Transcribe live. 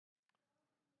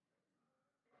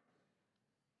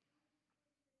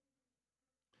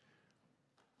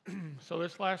So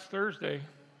this last Thursday,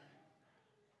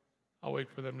 I'll wait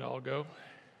for them to all go.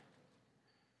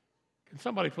 Can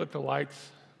somebody put the lights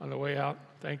on the way out?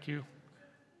 Thank you.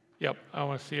 Yep, I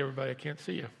want to see everybody. I can't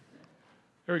see you.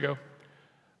 There we go.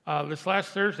 This last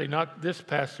Thursday, not this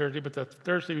past Thursday, but the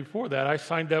Thursday before that, I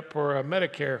signed up for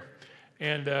Medicare.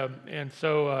 And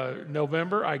so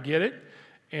November, I get it.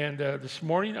 And this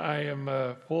morning, I am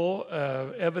full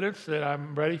of evidence that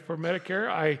I'm ready for Medicare.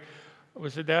 I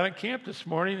was down at camp this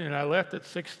morning, and I left at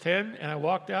 6:10, and I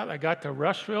walked out. I got to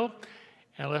Rushville,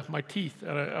 and I left my teeth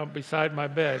beside my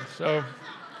bed. So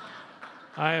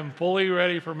I am fully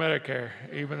ready for Medicare,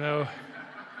 even though,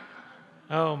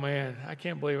 oh, man, I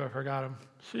can't believe I forgot them.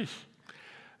 Sheesh.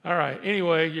 All right.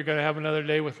 Anyway, you're going to have another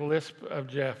day with the lisp of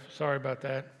Jeff. Sorry about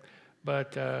that.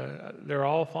 But they're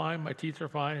all fine. My teeth are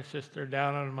fine. It's just they're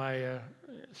down on my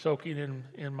soaking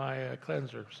in my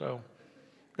cleanser. So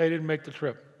they didn't make the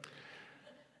trip.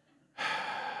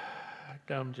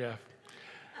 Dumb Jeff.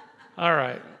 All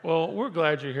right. Well, we're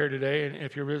glad you're here today. And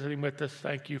if you're visiting with us,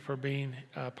 thank you for being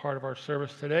part of our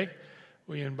service today.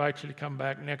 We invite you to come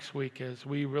back next week as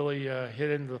we really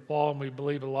hit into the fall. And we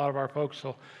believe a lot of our folks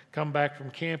will come back from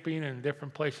camping and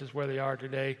different places where they are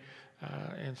today.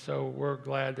 And so we're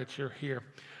glad that you're here.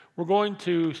 We're going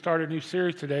to start a new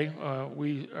series today.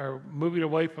 We are moving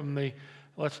away from the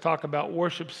Let's Talk About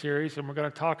Worship series, and we're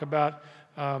going to talk about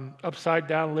upside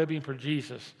down living for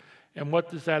Jesus. And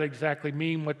what does that exactly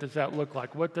mean? What does that look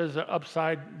like? What does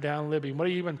upside down living? What are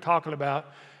you even talking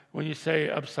about when you say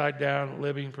upside down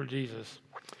living for Jesus?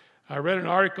 I read an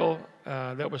article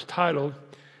that was titled,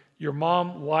 "Your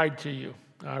Mom Lied to You."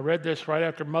 I read this right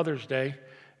after Mother's Day.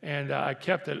 And I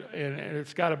kept it, and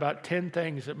it's got about 10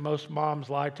 things that most moms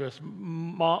lie to us,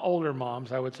 older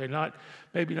moms, I would say,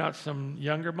 maybe not some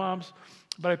younger moms,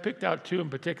 but I picked out 2 in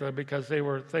particular because they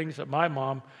were things that my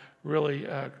mom really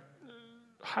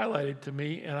highlighted to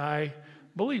me, and I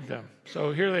believed them.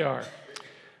 So here they are.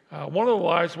 One of the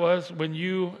lies was when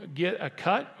you get a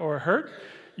cut or a hurt,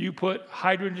 you put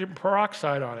hydrogen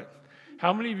peroxide on it.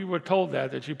 How many of you were told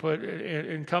that you put,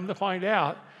 and come to find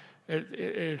out,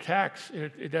 it attacks.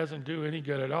 It doesn't do any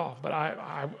good at all. But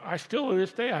I still, to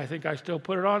this day, I think I still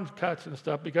put it on cuts and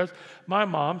stuff because my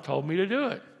mom told me to do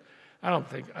it. I don't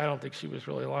think she was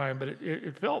really lying, but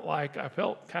it felt like I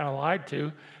felt kind of lied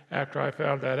to after I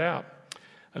found that out.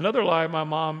 Another lie my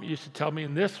mom used to tell me,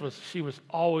 and she was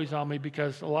always on me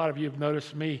because a lot of you have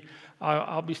noticed me.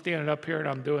 I'll be standing up here and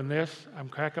I'm doing this. I'm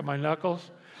cracking my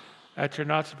knuckles. That you're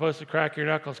not supposed to crack your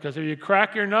knuckles because if you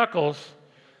crack your knuckles,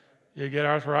 you get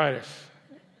arthritis.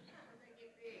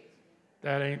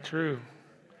 That ain't true.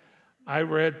 I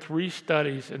read 3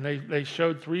 studies, and they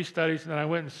showed 3 studies, and then I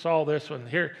went and saw this one.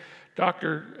 Here, let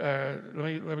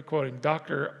me quote him.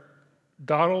 Dr.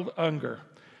 Donald Unger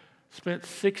spent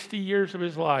 60 years of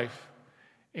his life,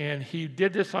 and he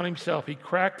did this on himself. He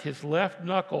cracked his left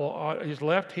knuckle on his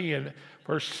left hand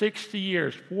for 60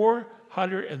 years.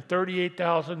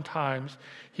 438,000 times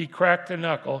he cracked the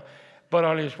knuckle. But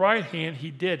on his right hand,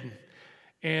 he didn't.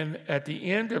 And at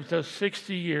the end of those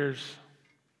 60 years,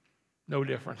 no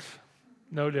difference.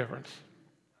 No difference.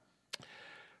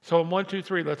 So in 1, 2,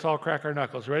 3, let's all crack our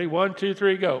knuckles. Ready? 1, 2,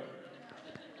 3, go.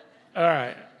 All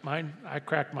right. I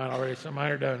cracked mine already, so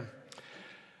mine are done.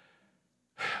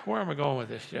 Where am I going with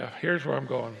this, Jeff? Here's where I'm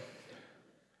going.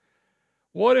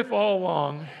 What if all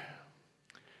along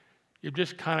you've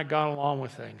just kind of gone along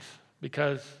with things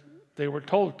because they were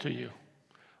told to you?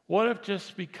 What if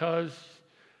just because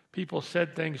people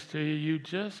said things to you, you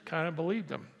just kind of believed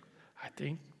them? I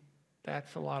think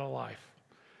that's a lot of life.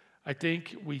 I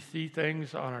think we see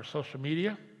things on our social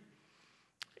media,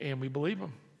 and we believe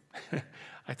them.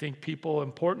 I think people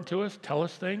important to us tell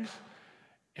us things,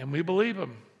 and we believe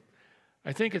them.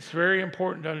 I think it's very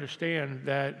important to understand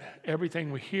that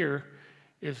everything we hear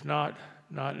is not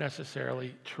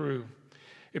necessarily true.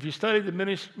 If you study the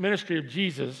ministry of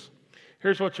Jesus,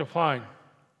 here's what you'll find.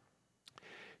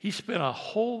 He spent a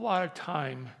whole lot of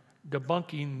time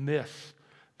debunking myths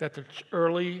that the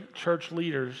early church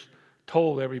leaders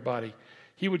told everybody.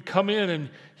 He would come in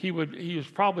and he was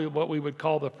probably what we would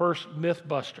call the first myth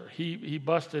buster. He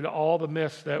busted all the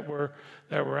myths that were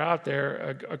out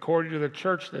there according to the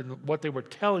church and what they were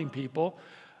telling people,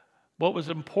 what was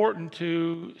important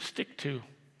to stick to.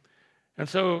 And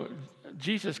so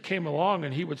Jesus came along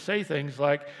and he would say things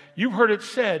like, "You've heard it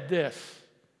said this,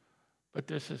 but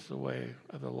this is the way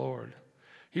of the Lord."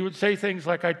 He would say things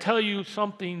like, "I tell you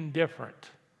something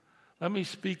different. Let me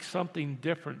speak something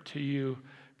different to you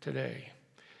today."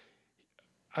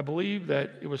 I believe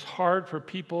that it was hard for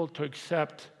people to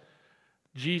accept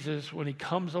Jesus when he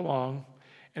comes along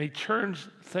and he turns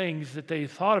things that they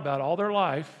thought about all their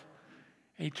life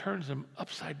and he turns them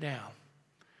upside down.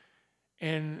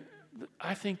 And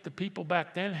I think the people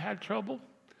back then had trouble,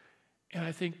 and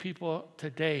I think people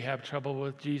today have trouble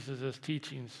with Jesus'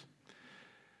 teachings.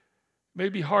 It may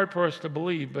be hard for us to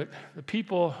believe, but the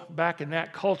people back in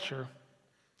that culture,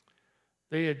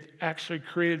 they had actually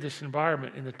created this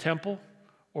environment in the temple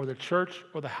or the church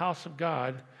or the house of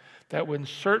God that when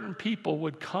certain people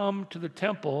would come to the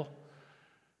temple,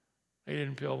 they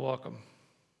didn't feel welcome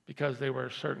because they were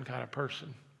a certain kind of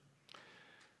person.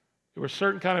 There were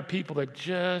certain kind of people that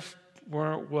just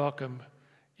weren't welcome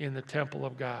in the temple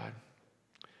of God.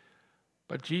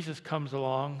 But Jesus comes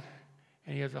along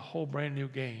and he has a whole brand new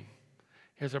game.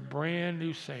 He has a brand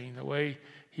new saying, the way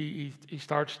he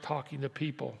starts talking to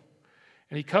people.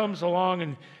 And he comes along,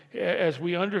 and as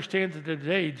we understand it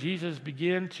today, Jesus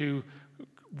began to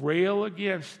rail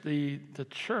against the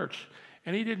church.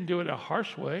 And he didn't do it in a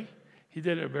harsh way. He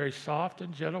did it in a very soft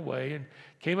and gentle way, and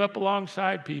came up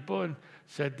alongside people and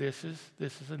said, this is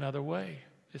another way.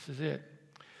 This is it.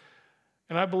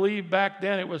 And I believe back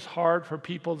then it was hard for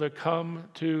people to come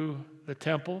to the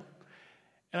temple.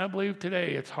 And I believe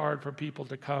today it's hard for people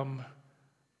to come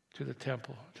to the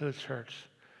temple, to the church.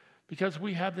 Because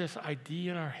we have this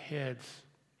idea in our heads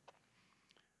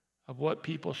of what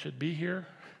people should be here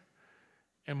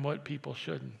and what people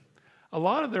shouldn't. A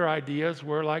lot of their ideas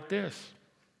were like this.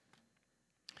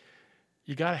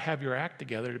 You got to have your act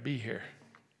together to be here.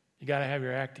 You got to have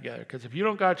your act together. Because if you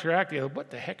don't got your act together, what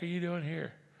the heck are you doing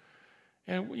here?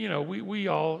 And, we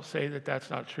all say that that's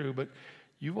not true, but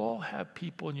you all have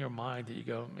people in your mind that you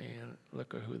go, man,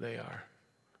 look at who they are.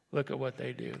 Look at what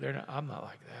they do. I'm not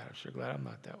like that. I'm sure glad I'm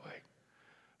not that way.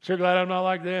 Sure glad I'm not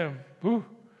like them. Whew.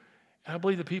 And I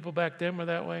believe the people back then were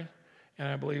that way. And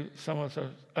I believe some of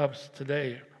us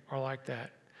today are like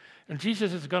that. And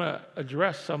Jesus is going to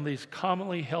address some of these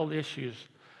commonly held issues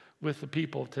with the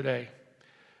people today.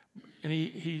 And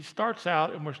he starts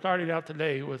out, and we're starting out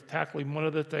today with tackling one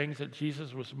of the things that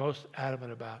Jesus was most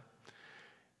adamant about.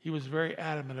 He was very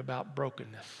adamant about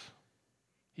brokenness.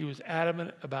 He was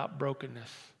adamant about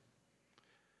brokenness.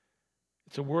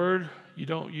 It's a word you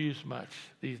don't use much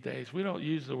these days. We don't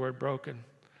use the word broken.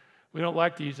 We don't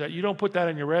like to use that. You don't put that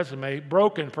in your resume.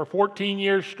 Broken for 14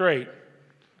 years straight.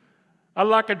 I'd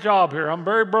like a job here. I'm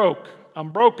very broke.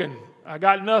 I'm broken. I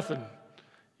got nothing.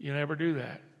 You never do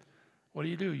that. What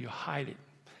do? You hide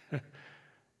it.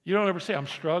 You don't ever say, I'm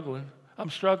struggling. I'm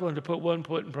struggling to put one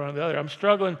foot in front of the other. I'm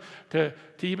struggling to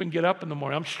even get up in the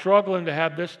morning. I'm struggling to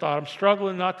have this thought. I'm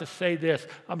struggling not to say this.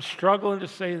 I'm struggling to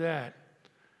say that.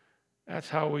 That's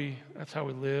how we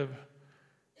live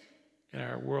in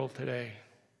our world today.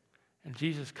 And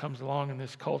Jesus comes along in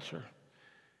this culture,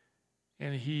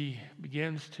 and he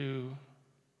begins to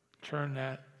turn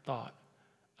that thought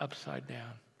upside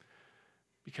down.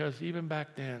 Because even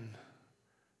back then,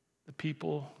 the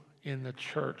people in the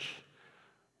church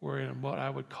were in what I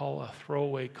would call a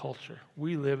throwaway culture.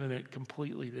 We live in it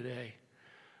completely today.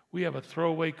 We have a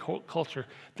throwaway culture.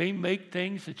 They make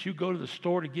things that you go to the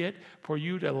store to get for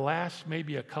you to last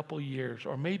maybe a couple years,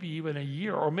 or maybe even a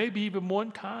year, or maybe even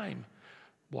one time.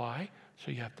 Why?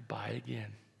 So you have to buy it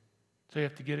again. So you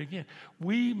have to get it again.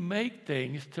 We make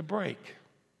things to break.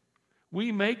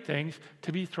 We make things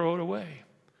to be thrown away.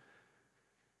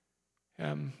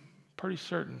 I'm pretty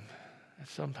certain that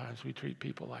sometimes we treat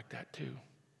people like that too.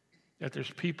 That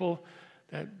there's people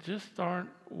that just aren't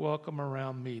welcome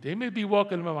around me. They may be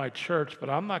welcome in my church, but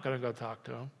I'm not going to go talk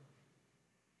to them.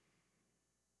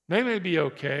 They may be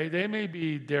okay. They may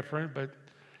be different, but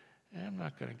I'm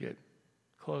not going to get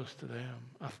close to them.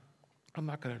 I'm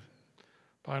not going to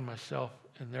find myself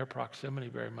in their proximity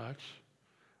very much.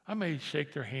 I may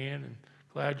shake their hand and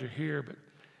glad you're here, but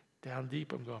down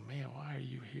deep I'm going, man, why are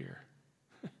you here?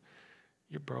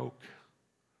 You're broke.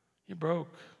 You're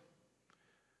broke.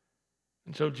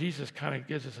 And so Jesus kind of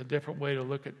gives us a different way to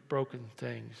look at broken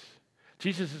things.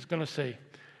 Jesus is going to say,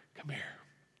 come here,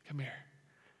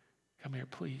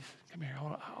 please, come here.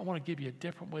 I want to give you a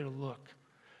different way to look.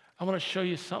 I want to show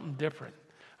you something different.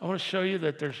 I want to show you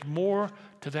that there's more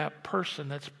to that person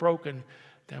that's broken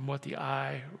than what the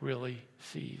eye really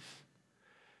sees.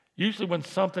 Usually when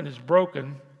something is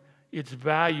broken, its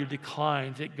value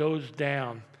declines. It goes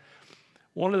down.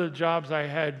 One of the jobs I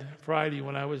had Friday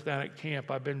when I was down at camp,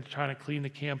 I've been trying to clean the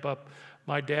camp up.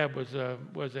 My dad was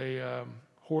a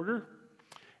hoarder,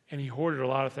 and he hoarded a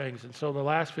lot of things. And so the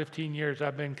last 15 years,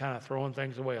 I've been kind of throwing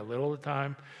things away a little at a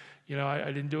time.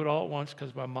 I didn't do it all at once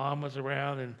because my mom was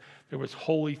around, and there was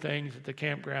holy things at the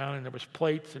campground, and there was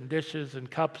plates and dishes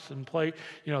and cups and plate.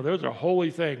 Those are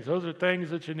holy things. Those are things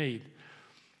that you need.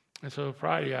 And so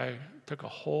Friday, I took a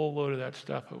whole load of that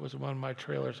stuff. It was one of my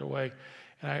trailers away.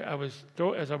 And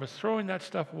as I was throwing that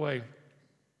stuff away,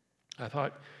 I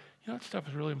thought, that stuff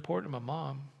is really important to my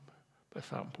mom, but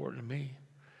it's not important to me.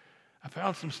 I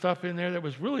found some stuff in there that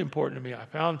was really important to me. I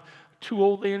found 2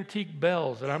 old antique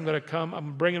bells that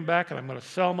I'm bringing back, and I'm going to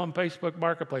sell them on Facebook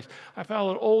Marketplace. I found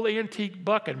an old antique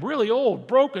bucket, really old,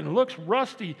 broken, looks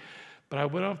rusty, but I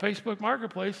went on Facebook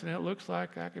Marketplace, and it looks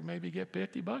like I could maybe get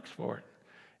 $50 for it.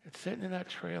 It's sitting in that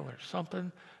trailer.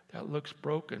 Something that looks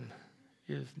broken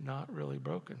is not really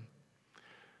broken.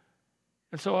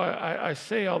 And so I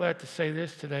say all that to say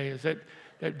this today is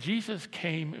that Jesus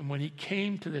came, and when he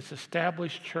came to this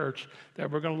established church that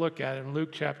we're going to look at in Luke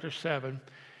chapter 7,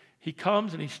 he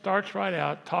comes and he starts right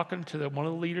out talking to one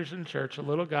of the leaders in the church, a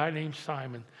little guy named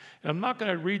Simon. And I'm not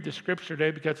going to read the scripture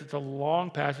today because it's a long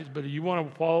passage, but if you want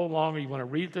to follow along or you want to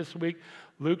read it this week,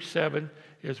 Luke 7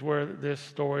 is where this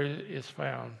story is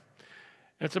found.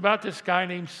 And it's about this guy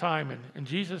named Simon. And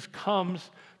Jesus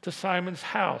comes to Simon's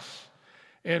house.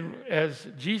 And as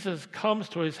Jesus comes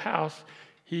to his house,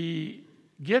 he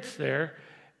gets there,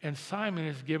 and Simon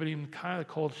is giving him kind of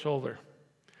the cold shoulder.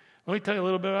 Let me tell you a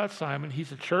little bit about Simon.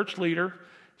 He's a church leader,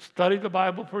 studied the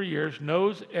Bible for years,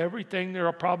 knows everything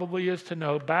there probably is to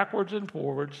know, backwards and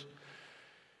forwards.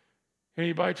 And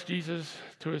he invites Jesus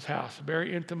to his house, a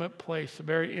very intimate place, a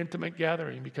very intimate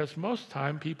gathering, because most of the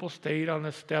time people stayed on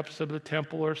the steps of the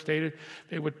temple or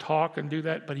they would talk and do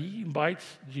that, but he invites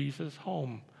Jesus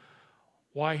home.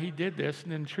 Why he did this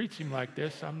and then treats him like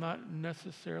this, I'm not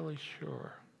necessarily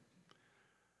sure.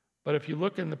 But if you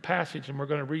look in the passage, and we're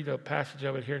going to read a passage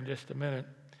of it here in just a minute,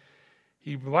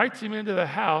 he invites him into the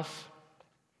house,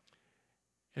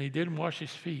 and he didn't wash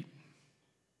his feet.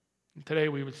 And today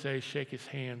we would say shake his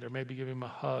hand or maybe give him a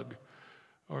hug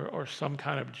or some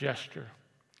kind of gesture.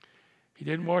 He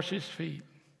didn't wash his feet.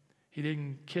 He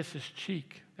didn't kiss his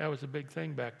cheek. That was a big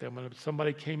thing back then. When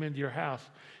somebody came into your house,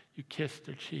 you kissed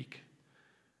their cheek.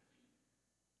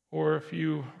 Or if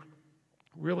you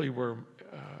really were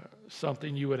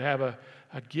something, you would have a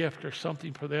gift or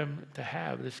something for them to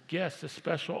have, this guest, this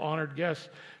special honored guest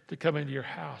to come into your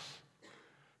house.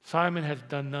 Simon has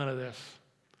done none of this.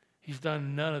 He's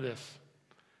done none of this.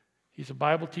 He's a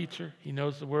Bible teacher. He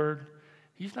knows the word.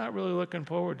 He's not really looking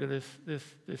forward to this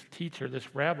teacher,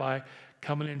 this rabbi,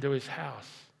 coming into his house.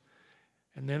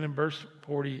 And then in verse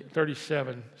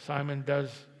 37, Simon does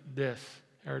this,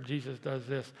 or Jesus does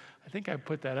this. I think I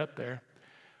put that up there.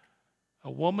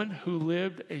 A woman who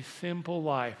lived a simple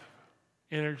life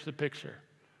enters the picture.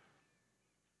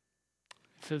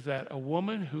 It says that a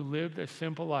woman who lived a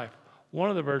simple life.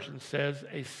 One of the versions says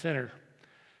a sinner.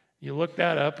 You look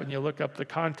that up and you look up the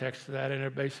context of that, and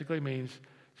it basically means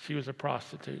she was a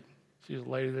prostitute. She was a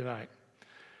lady of the night.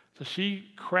 So she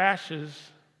crashes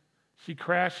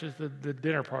the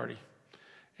dinner party.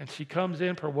 And she comes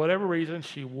in for whatever reason.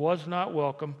 She was not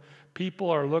welcome. People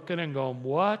are looking and going,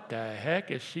 what the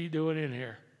heck is she doing in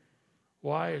here?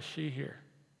 Why is she here?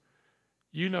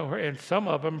 You know her. And some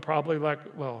of them probably like,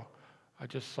 well, I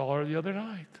just saw her the other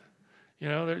night.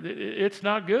 It's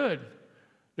not good.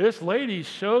 This lady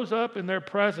shows up in their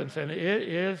presence, and it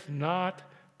is not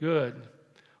good.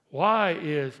 Why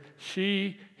is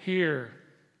she here?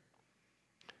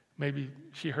 Maybe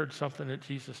she heard something that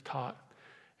Jesus taught,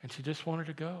 and she just wanted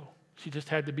to go. She just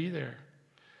had to be there.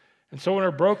 And so in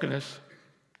her brokenness,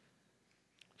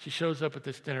 she shows up at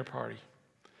this dinner party.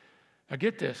 Now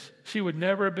get this. She would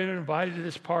never have been invited to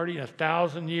this party in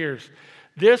 1,000 years.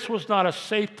 This was not a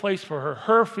safe place for her.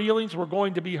 Her feelings were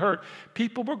going to be hurt.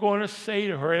 People were going to say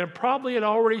to her, and probably had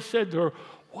already said to her,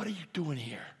 what are you doing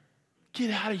here?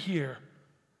 Get out of here.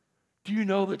 Do you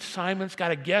know that Simon's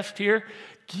got a guest here?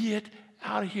 Get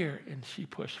out of here. And she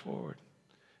pushed forward.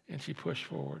 And she pushed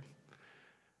forward.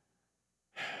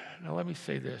 Now let me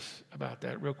say this about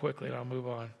that real quickly, and I'll move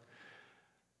on.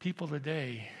 People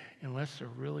today, unless they're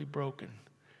really broken,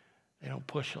 they don't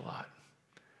push a lot.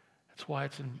 That's why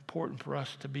it's important for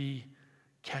us to be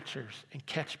catchers and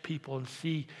catch people and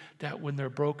see that when they're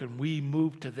broken, we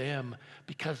move to them,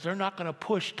 because they're not going to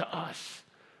push to us,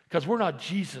 because we're not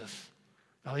Jesus.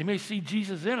 Now, they may see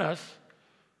Jesus in us,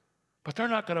 but they're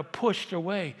not going to push their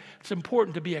way. It's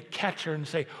important to be a catcher and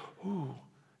say, ooh,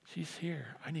 she's here.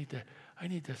 I need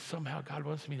to somehow, God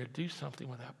wants me to do something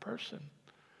with that person.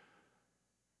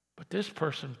 But this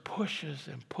person pushes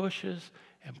and pushes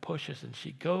and pushes, and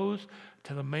she goes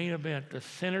to the main event, the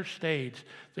center stage,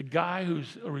 the guy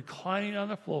who's reclining on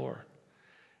the floor,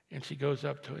 and she goes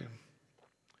up to him.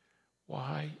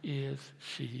 Why is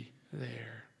she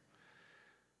there?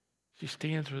 She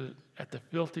stands at the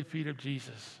filthy feet of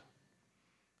Jesus,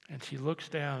 and she looks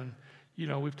down. You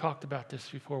know, we've talked about this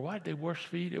before. Why did they wash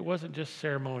feet? It wasn't just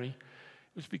ceremony.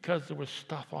 It was because there was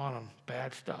stuff on them,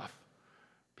 bad stuff.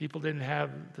 People didn't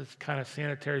have this kind of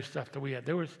sanitary stuff that we had.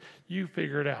 You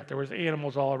figure it out. There was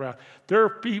animals all around. Their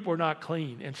feet were not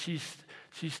clean. And she's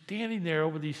standing there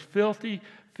over these filthy,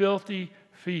 filthy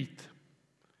feet.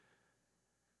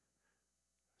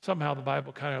 Somehow the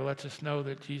Bible kind of lets us know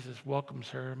that Jesus welcomes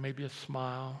her, maybe a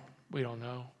smile. We don't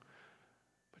know.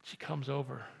 But she comes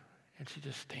over and she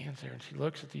just stands there and she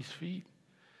looks at these feet.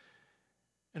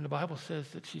 And the Bible says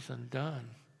that she's undone.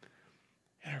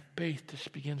 And her faith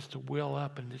just begins to well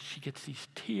up and she gets these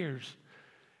tears.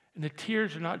 And the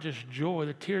tears are not just joy.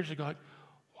 The tears are going,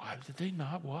 why did they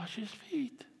not wash his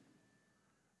feet?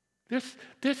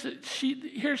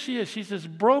 Here she is. She's this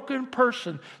broken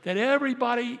person that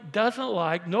everybody doesn't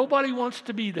like. Nobody wants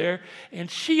to be there. And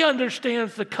she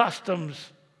understands the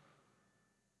customs.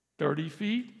 30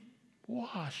 feet,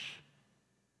 wash.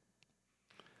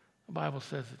 The Bible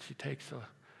says that she takes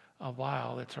a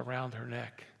vial that's around her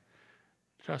neck.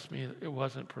 Trust me, it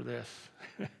wasn't for this.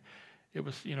 It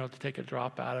was, to take a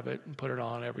drop out of it and put it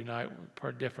on every night for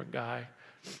a different guy.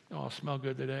 Oh, I'll smell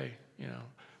good today,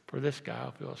 For this guy,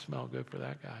 I'll feel smell good for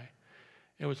that guy.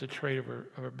 It was a trait of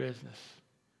her business.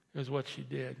 It was what she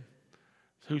did.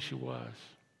 It's who she was.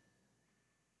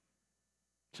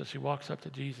 So she walks up to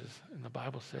Jesus, and the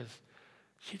Bible says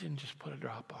she didn't just put a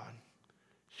drop on.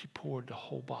 She poured the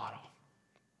whole bottle.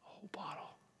 A whole bottle.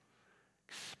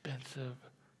 Expensive,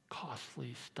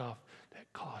 costly stuff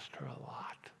that cost her a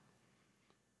lot.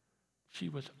 She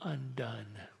was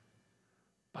undone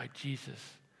by Jesus.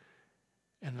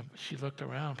 And she looked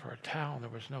around for a towel, and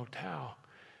there was no towel.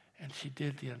 And she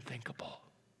did the unthinkable.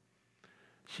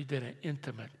 She did an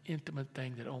intimate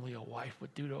thing that only a wife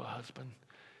would do to a husband.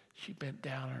 She bent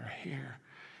down on her hair,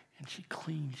 and she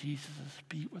cleaned Jesus'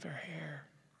 feet with her hair.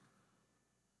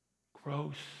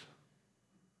 Gross.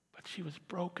 But she was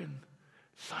broken.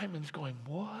 Simon's going,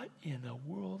 what in the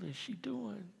world is she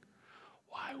doing?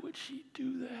 Why would she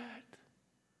do that?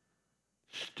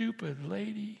 Stupid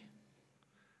lady.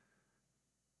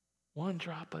 One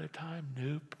drop at a time,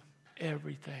 nope.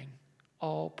 Everything,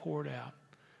 all poured out.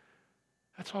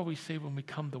 That's why we say when we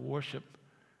come to worship,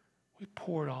 we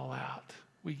pour it all out.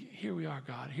 Here we are,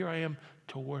 God. Here I am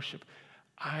to worship.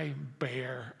 I am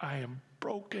bare. I am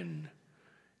broken.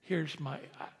 Here's my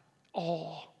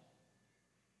all.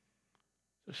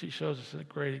 So she shows us a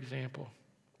great example.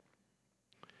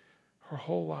 Her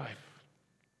whole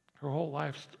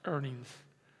life's earnings,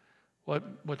 what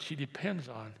she depends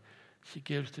on, she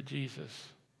gives to Jesus.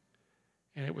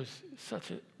 And it was such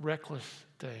a reckless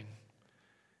thing.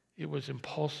 It was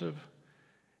impulsive.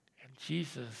 And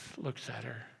Jesus looks at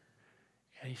her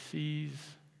and he sees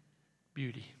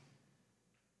beauty.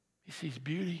 He sees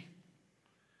beauty.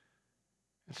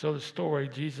 And so the story,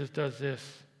 Jesus does this.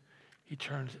 He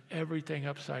turns everything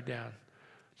upside down.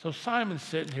 So Simon's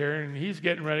sitting here and he's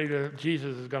getting ready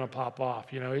Jesus is going to pop off.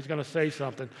 He's going to say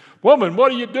something. Woman,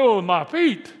 what are you doing with my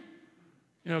feet?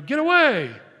 Get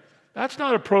away. That's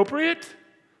not appropriate.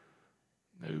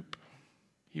 Nope.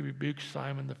 He rebukes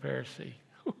Simon the Pharisee.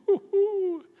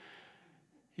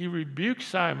 He rebukes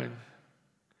Simon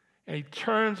and he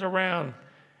turns around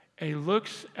and he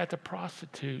looks at the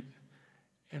prostitute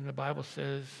and the Bible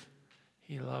says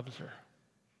he loves her.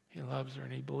 He loves her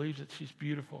and he believes that she's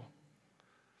beautiful.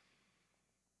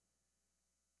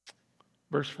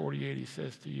 Verse 48, he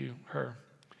says to her,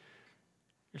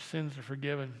 your sins are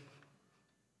forgiven.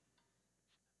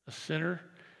 A sinner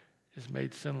is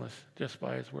made sinless just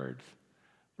by his words.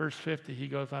 Verse 50, he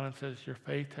goes on and says, your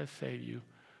faith has saved you.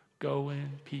 Go in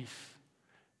peace.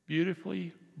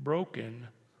 Beautifully broken,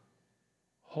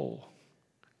 whole.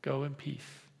 Go in peace.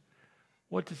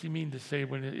 What does he mean to say?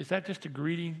 Is that just a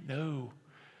greeting? No.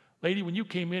 Lady, when you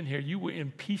came in here, you were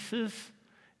in pieces,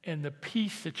 and the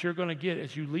peace that you're going to get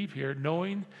as you leave here,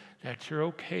 knowing that you're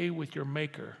okay with your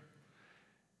Maker,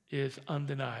 is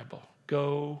undeniable.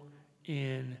 Go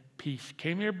in peace.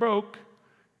 Came here broke,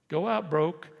 go out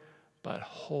broke, but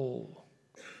whole.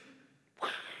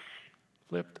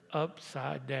 Flipped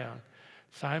upside down.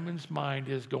 Simon's mind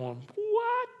is going,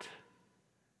 what?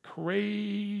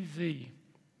 Crazy.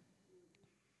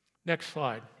 Next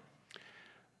slide.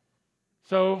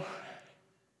 So,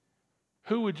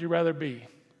 who would you rather be?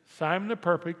 Simon the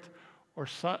perfect or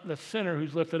the sinner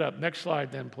who's lifted up? Next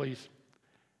slide then, please.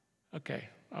 Okay,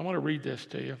 I want to read this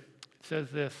to you. It says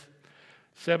this,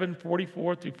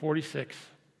 7:44 through 46.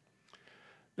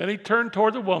 Then he turned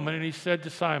toward the woman and he said to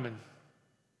Simon,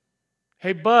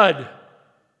 hey, bud,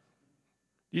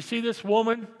 you see this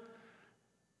woman?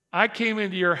 I came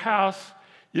into your house.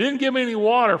 You didn't give me any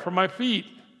water for my feet,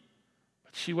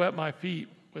 but she wet my feet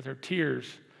with her tears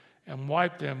and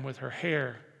wiped them with her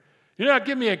hair. You're not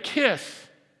giving me a kiss.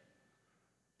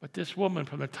 But this woman,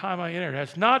 from the time I entered,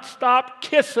 has not stopped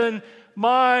kissing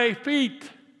my feet.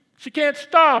 She can't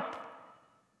stop.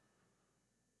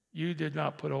 You did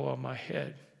not put oil on my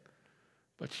head,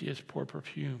 but she has poured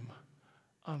perfume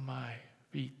on my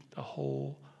feet, the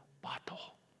whole bottle.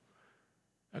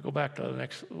 Now go back to the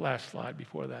last slide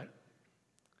before that.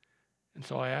 And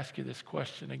so I ask you this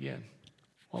question again,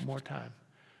 one more time.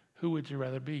 Who would you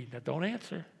rather be? Now don't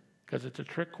answer, because it's a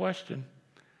trick question.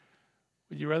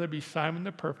 Would you rather be Simon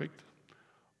the perfect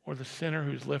or the sinner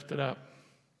who's lifted up?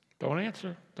 Don't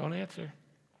answer. Don't answer.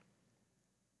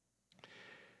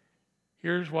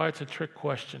 Here's why it's a trick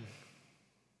question.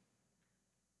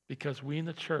 Because we in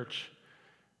the church,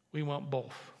 we want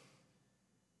both.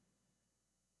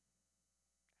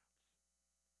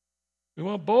 We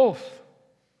want both.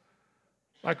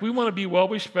 Like we want to be well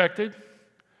respected.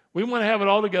 We want to have it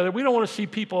all together. We don't want to see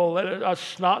people us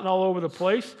snotting all over the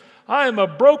place. I am a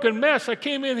broken mess. I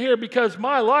came in here because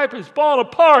my life is falling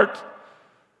apart.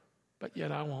 But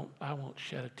yet I won't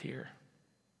shed a tear.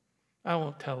 I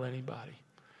won't tell anybody.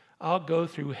 I'll go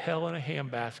through hell in a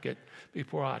handbasket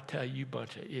before I tell you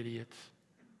bunch of idiots.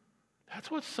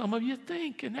 That's what some of you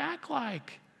think and act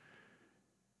like.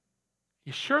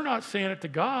 You're sure not saying it to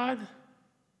God.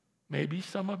 Maybe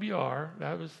some of you are.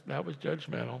 That was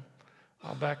judgmental.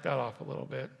 I'll back that off a little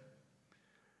bit.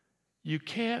 You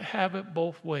can't have it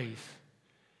both ways.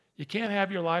 You can't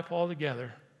have your life all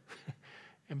together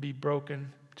and be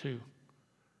broken too.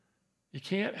 You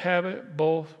can't have it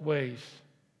both ways.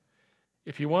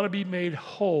 If you want to be made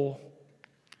whole,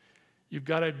 you've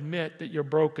got to admit that you're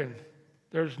broken.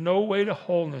 There's no way to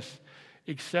wholeness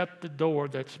except the door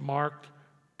that's marked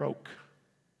broke.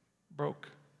 Broke.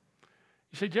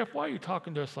 You say, Jeff, why are you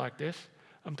talking to us like this?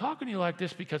 I'm talking to you like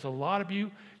this because a lot of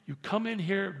you come in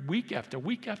here week after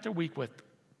week after week with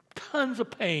tons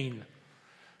of pain,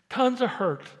 tons of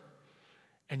hurt,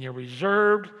 and you're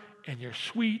reserved, and you're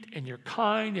sweet, and you're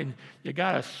kind, and you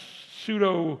got a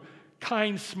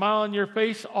pseudo-kind smile on your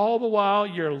face. All the while,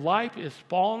 your life is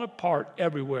falling apart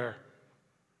everywhere.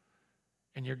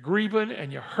 And you're grieving,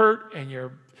 and you're hurt, and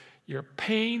you're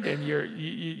pained, and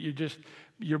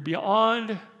you're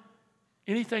beyond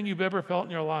anything you've ever felt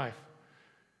in your life.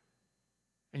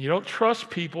 And you don't trust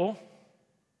people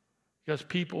because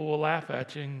people will laugh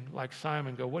at you and, like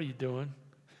Simon, go, what are you doing?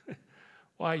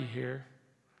 Why are you here?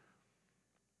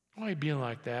 Why are you being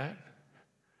like that?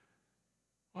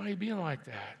 Why are you being like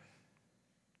that?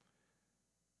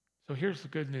 So here's the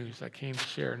good news I came to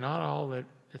share. Not all that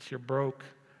you're broke.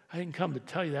 I didn't come to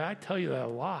tell you that. I tell you that a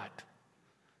lot.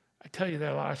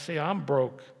 I say I'm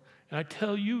broke. And I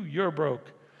tell you you're broke.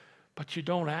 But you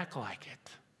don't act like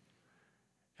it.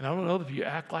 And I don't know if you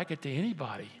act like it to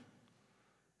anybody.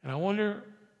 And I wonder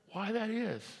why that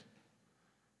is.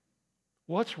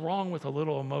 What's wrong with a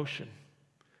little emotion?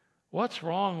 What's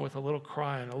wrong with a little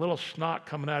crying, a little snot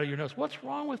coming out of your nose? What's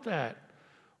wrong with that?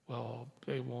 Well,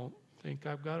 they won't think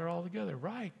I've got it all together.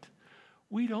 Right.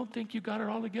 We don't think you got it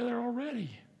all together already.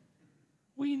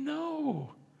 We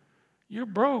know. You're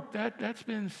broke. That's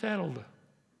been settled.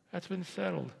 That's been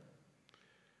settled.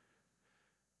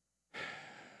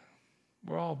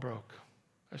 We're all broke.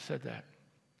 I said that.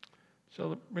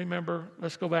 So remember,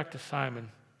 let's go back to Simon.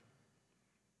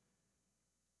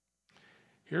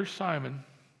 Here's Simon.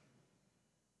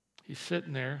 He's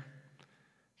sitting there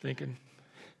thinking,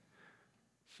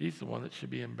 she's the one that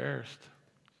should be embarrassed.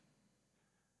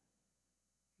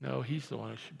 No, he's the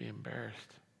one who should be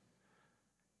embarrassed.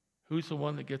 Who's the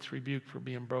one that gets rebuked for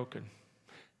being broken?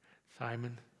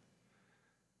 Simon.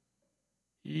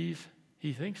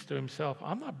 He thinks to himself,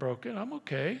 I'm not broken, I'm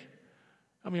okay.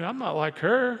 I mean, I'm not like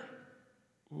her.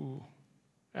 Ooh,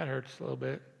 that hurts a little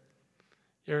bit.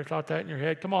 You ever thought that in your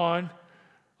head? Come on.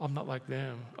 I'm not like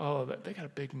them. Oh, they got a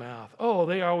big mouth. Oh,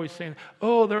 they are always saying,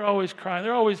 oh, they're always crying.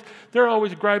 They're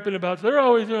always griping about, they're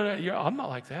always doing that. I'm not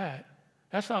like that.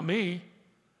 That's not me.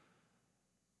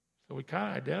 So we kind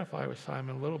of identify with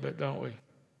Simon a little bit, don't we?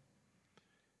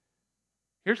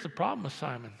 Here's the problem with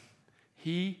Simon.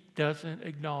 He doesn't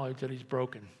acknowledge that he's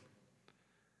broken.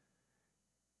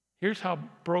 Here's how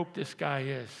broke this guy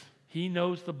is. He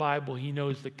knows the Bible. He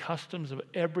knows the customs of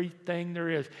everything there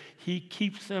is. He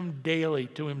keeps them daily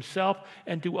to himself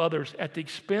and to others at the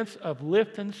expense of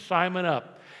lifting Simon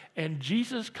up. And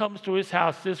Jesus comes to his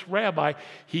house, this rabbi.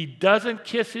 He doesn't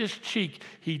kiss his cheek.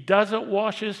 He doesn't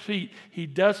wash his feet. He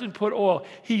doesn't put oil.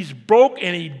 He's broke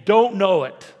and he don't know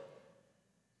it.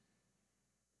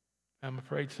 I'm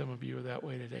afraid some of you are that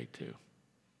way today too.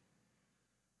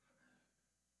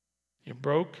 You're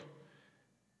broke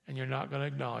and you're not going to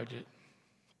acknowledge it.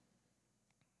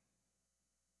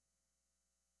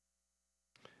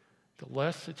 the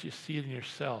less that you see it in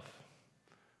yourself,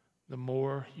 the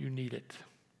more you need it.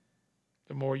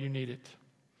 The more you need it.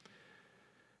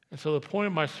 And so the point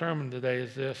of my sermon today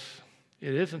is this.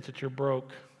 It isn't that you're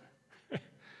broke.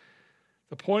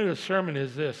 The point of the sermon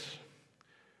is this.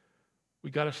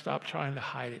 We got to stop trying to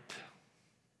hide it.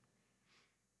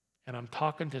 And I'm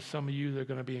talking to some of you that are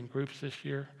going to be in groups this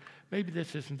year. Maybe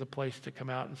this isn't the place to come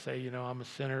out and say, you know, I'm a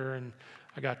sinner and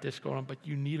I got this going on, but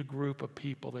you need a group of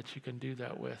people that you can do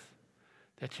that with,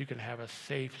 that you can have a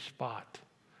safe spot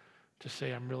to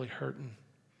say, I'm really hurting.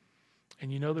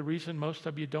 And you know the reason most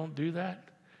of you don't do that?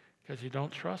 Because you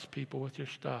don't trust people with your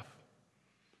stuff.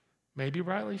 Maybe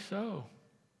rightly so.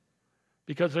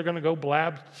 Because they're going to go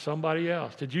blab to somebody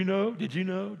else. Did you know? Did you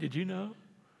know? Did you know?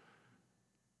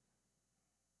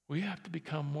 We have to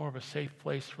become more of a safe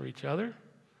place for each other.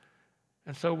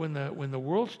 And so when the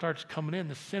world starts coming in,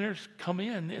 the sinners come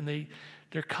in, and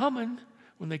they're coming.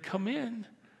 When they come in,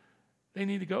 they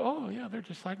need to go, oh, yeah, they're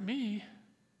just like me.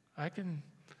 I can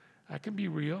be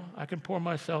real. I can pour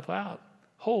myself out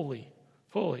wholly,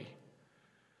 fully.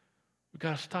 We've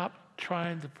got to stop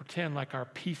trying to pretend like our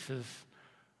pieces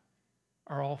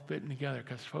are all fitting together,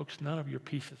 because, folks, none of your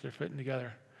pieces are fitting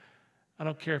together. I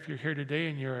don't care if you're here today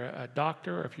and you're a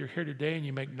doctor, or if you're here today and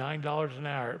you make $9 an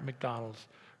hour at McDonald's.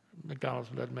 McDonald's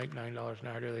doesn't make $9 an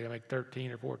hour, do they? They make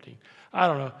 13 or 14. I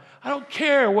don't know. I don't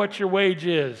care what your wage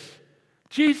is.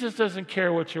 Jesus doesn't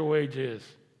care what your wage is.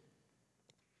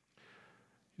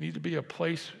 You need to be a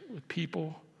place with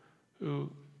people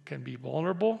who can be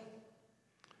vulnerable,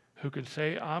 who can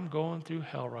say, I'm going through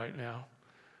hell right now.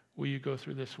 Will you go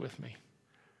through this with me?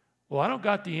 Well, I don't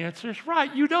got the answers.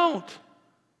 Right, you don't.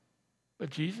 But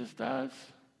Jesus does.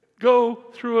 Go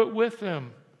through it with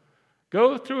them.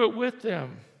 Go through it with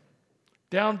them.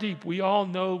 Down deep, we all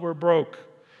know we're broke.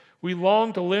 We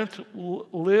long to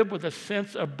live with a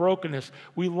sense of brokenness.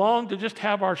 We long to just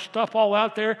have our stuff all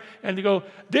out there and to go,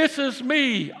 this is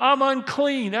me. I'm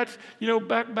unclean. That's,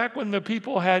 back when the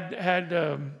people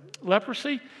had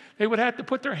leprosy, they would have to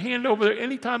put their hand over there.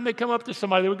 Anytime they come up to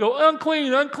somebody, they would go,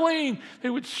 unclean, unclean. They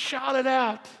would shout it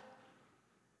out.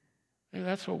 Maybe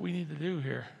that's what we need to do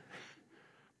here.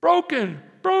 Broken,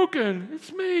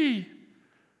 it's me.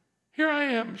 Here I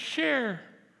am, share.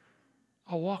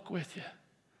 I'll walk with you.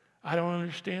 I don't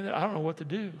understand it. I don't know what to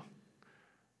do.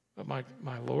 But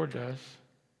my Lord does.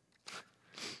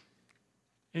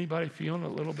 Anybody feeling a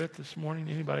little bit this morning?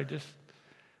 Anybody just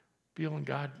feeling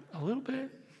God a little bit?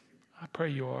 I pray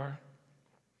you are.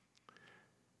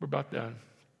 We're about done.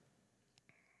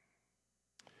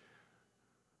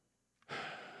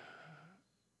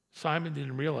 Simon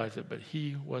didn't realize it, but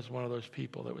he was one of those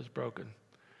people that was broken.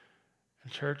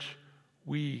 And church,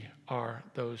 we are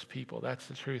those people. That's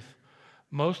the truth.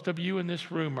 Most of you in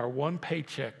this room are one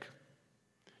paycheck.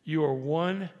 You are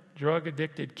one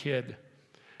drug-addicted kid.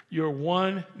 You're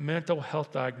one mental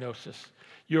health diagnosis.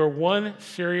 You're one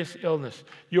serious illness.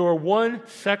 You're one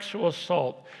sexual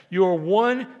assault. You're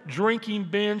one drinking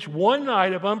binge, one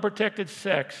night of unprotected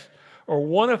sex, or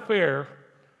one affair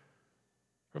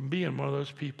from being one of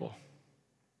those people.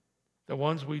 The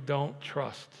ones we don't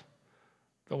trust.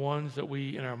 The ones that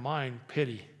we, in our mind,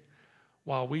 pity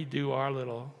while we do our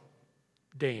little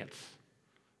dance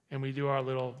and we do our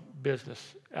little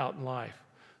business out in life.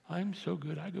 I'm so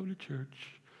good, I go to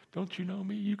church. Don't you know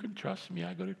me? You can trust me,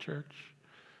 I go to church.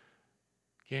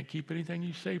 Can't keep anything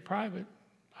you say private.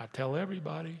 I tell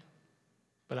everybody.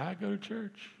 But I go to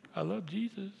church. I love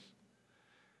Jesus.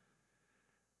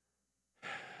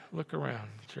 Look around,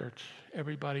 church.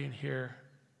 Everybody in here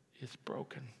is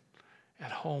broken.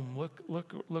 At home,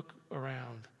 look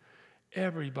around.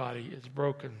 Everybody is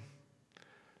broken.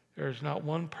 There is not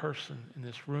one person in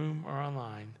this room or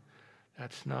online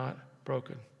that's not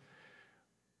broken.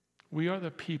 We are the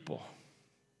people.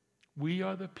 We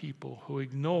are the people who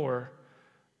ignore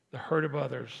the hurt of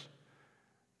others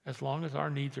as long as our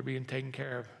needs are being taken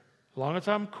care of. As long as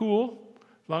I'm cool,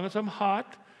 as long as I'm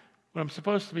hot when I'm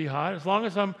supposed to be hot, as long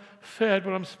as I'm fed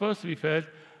when I'm supposed to be fed,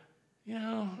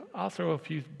 I'll throw a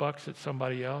few bucks at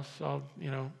somebody else.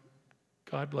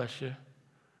 God bless you.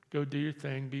 Go do your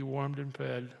thing. Be warmed and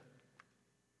fed.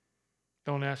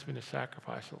 Don't ask me to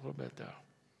sacrifice a little bit, though,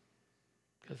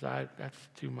 because that's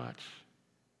too much.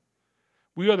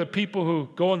 We are the people who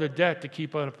go into debt to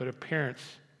keep up an appearance.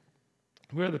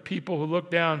 We are the people who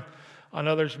look down on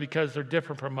others because they're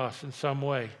different from us in some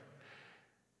way.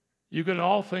 You can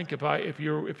all think if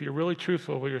you're really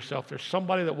truthful with yourself, there's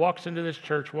somebody that walks into this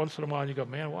church once in a while and you go,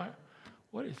 man,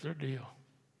 what is their deal?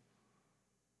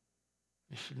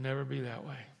 It should never be that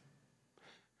way.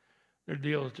 Their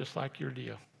deal is just like your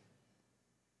deal.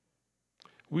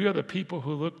 We are the people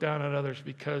who look down at others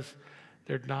because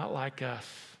they're not like us,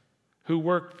 who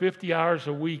work 50 hours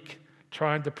a week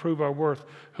trying to prove our worth,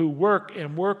 who work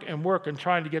and work and work and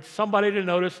trying to get somebody to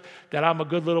notice that I'm a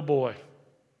good little boy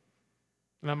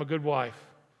and I'm a good wife.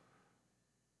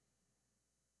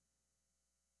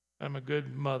 I'm a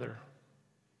good mother.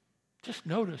 Just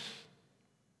notice.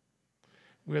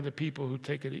 We're the people who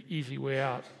take an easy way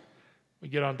out. We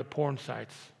get onto porn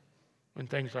sites when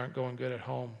things aren't going good at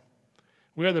home.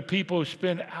 We are the people who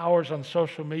spend hours on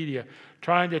social media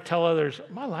trying to tell others,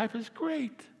 my life is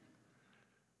great.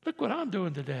 Look what I'm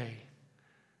doing today.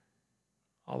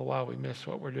 All the while we miss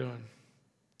what we're doing.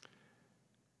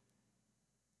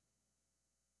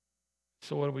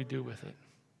 So what do we do with it?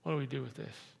 What do we do with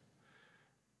this?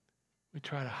 We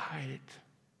try to hide it.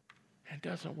 And it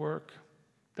doesn't work.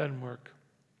 Doesn't work.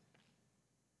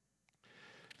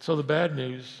 So the bad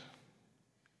news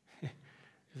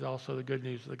is also the good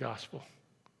news of the gospel.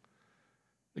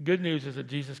 The good news is that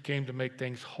Jesus came to make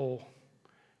things whole.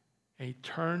 And he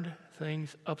turned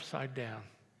things upside down.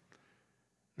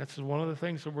 That's one of the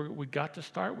things that we got to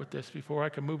start with this before I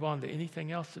can move on to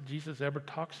anything else that Jesus ever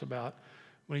talks about.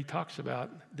 When he talks about,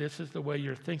 this is the way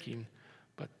you're thinking,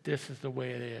 but this is the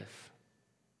way it is.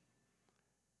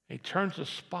 He turns the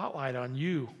spotlight on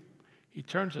you. He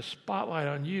turns the spotlight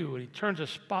on you, and he turns the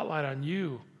spotlight on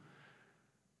you.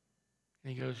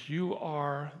 And he goes, you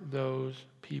are those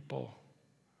people.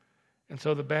 And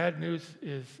so the bad news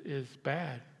is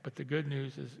bad, but the good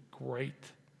news is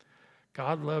great.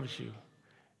 God loves you,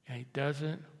 and he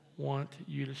doesn't want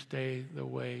you to stay the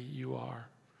way you are.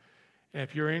 And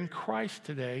if you're in Christ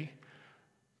today,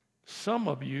 some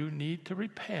of you need to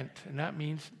repent, and that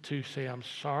means to say, I'm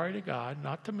sorry to God,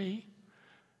 not to me,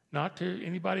 not to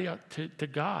anybody else, to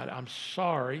God. I'm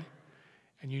sorry,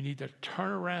 and you need to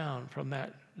turn around from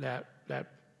that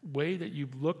way that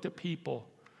you've looked at people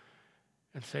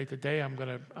and say, today I'm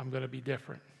gonna be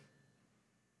different.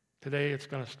 Today it's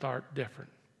going to start different.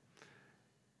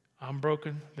 I'm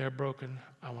broken, they're broken.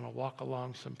 I want to walk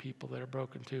along some people that are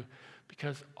broken too,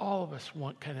 because all of us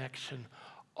want connection.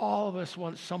 All of us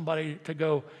want somebody to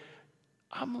go,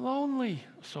 I'm lonely.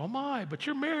 So am I, but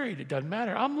you're married. It doesn't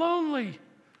matter. I'm lonely.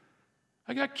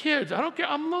 I got kids. I don't care.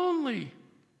 I'm lonely.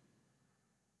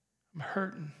 I'm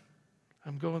hurting.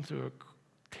 I'm going through a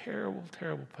terrible,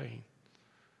 terrible pain.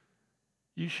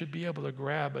 You should be able to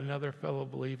grab another fellow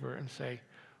believer and say,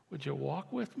 would you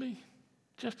walk with me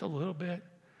just a little bit?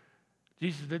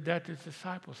 Jesus did that to his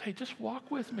disciples. Hey, just walk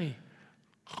with me.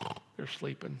 They're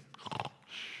sleeping.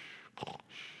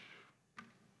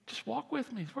 Just walk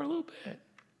with me for a little bit.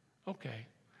 Okay.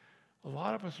 A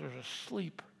lot of us are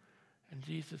asleep, and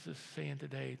Jesus is saying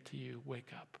today to you,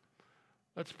 wake up.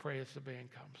 Let's pray as the band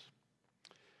comes.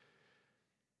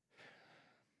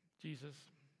 Jesus.